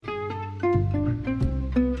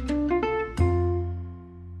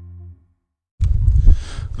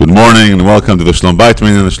morning and welcome to the Shalom Bait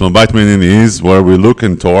Minyan. The Shalom Bait Minyan is where we look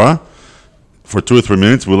in Torah for 2 or 3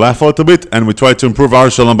 minutes, we laugh a little bit, and we try to improve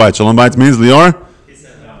our Shalom Bait. Shalom Bait means, Lior? Peace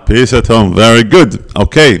at home. Peace at home. Very good.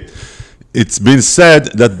 Okay. It's been said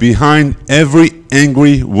that behind every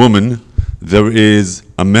angry woman, there is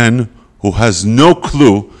a man who has no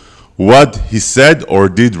clue what he said or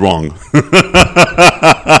did wrong.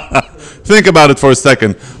 Think about it for a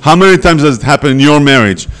second. How many times does it happen in your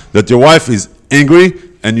marriage that your wife is angry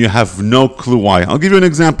and you have no clue why? I'll give you an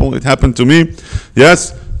example. It happened to me.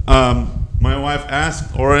 Yes, my wife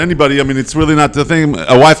asked, or anybody, I mean, it's really not the thing.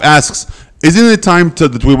 A wife asks, isn't it time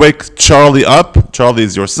that we wake Charlie up? Charlie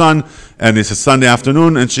is your son, and it's a Sunday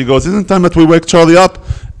afternoon, and she goes, isn't it time that we wake Charlie up?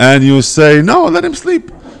 And you say, no, let him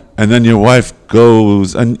sleep. And then your wife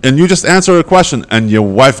goes, and you just answer a question, and your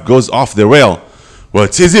wife goes off the rail. Well,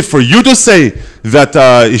 it's easy for you to say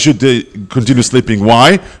that he should continue sleeping.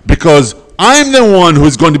 Why? Because I'm the one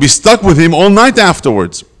who's going to be stuck with him all night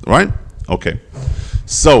afterwards, right? Okay.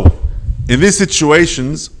 So, in these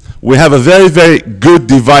situations, we have a very, very good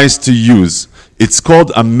device to use. It's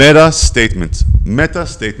called a meta statement. Meta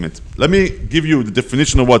statement. Let me give you the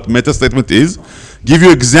definition of what meta statement is. Give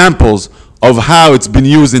you examples of how it's been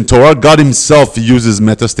used in Torah. God himself uses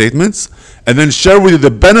meta statements, and then share with you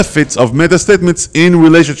the benefits of meta statements in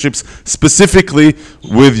relationships, specifically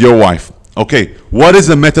with your wife. Okay, what is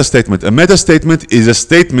a meta statement? A meta statement is a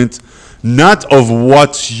statement not of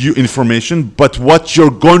what you information, but what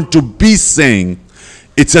you're going to be saying.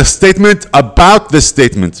 It's a statement about the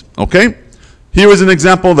statement. Okay? Here is an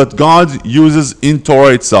example that God uses in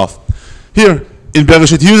Torah itself. Here, in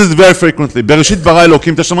Bereshit, he uses it very frequently. Bereshit bara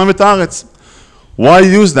Elokim et hashamayim v'et haaretz. Why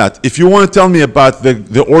use that? If you want to tell me about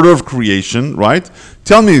the order of creation, right?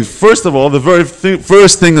 Tell me, first of all, the very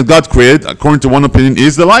first thing that God created, according to one opinion,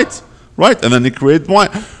 is the light, right? And then he created why.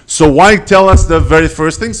 So why tell us the very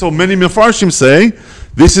first thing? So many Mefarshim say,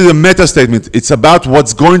 this is a meta statement. It's about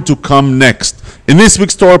what's going to come next. In this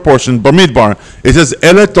week's Torah portion, Bamidbar, it says,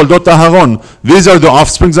 Ele toldot Aharon. These are the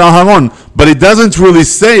offsprings of Aharon. But it doesn't really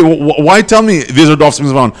say, why tell me these are the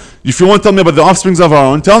offsprings of Aharon? If you want to tell me about the offsprings of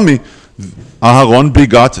Aharon, tell me, Aharon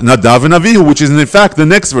begot Nadav and Avihu, which is in fact the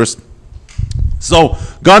next verse. So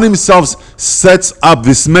God himself sets up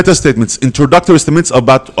these meta statements, introductory statements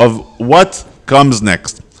of what comes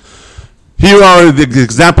next. Here are the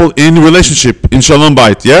example in relationship, in Shalom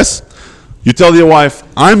Bait, yes? You tell your wife,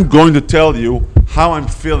 I'm going to tell you how I'm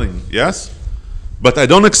feeling, yes? But I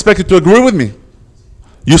don't expect you to agree with me.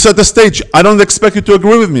 You set the stage, I don't expect you to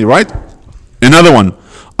agree with me, right? Another one,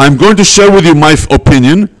 I'm going to share with you my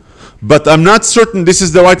opinion, but I'm not certain this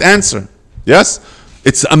is the right answer, yes?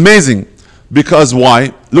 It's amazing, because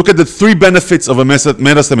why? Look at the 3 benefits of a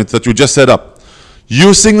meta statement that you just set up.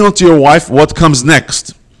 You signal to your wife what comes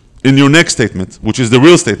next in your next statement, which is the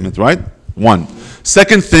real statement, right? 1.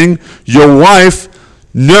 Second thing, your wife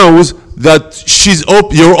knows that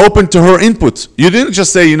you're open to her input. You didn't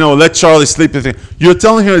just say, let Charlie sleep. You're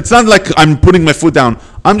telling her, it's not like I'm putting my foot down.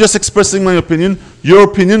 I'm just expressing my opinion. Your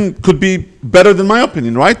opinion could be better than my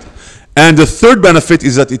opinion, right? And the third benefit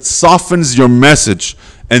is that it softens your message.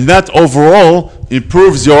 And that overall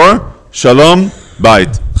improves your Shalom Bait.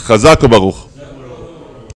 Chazak u'baruch.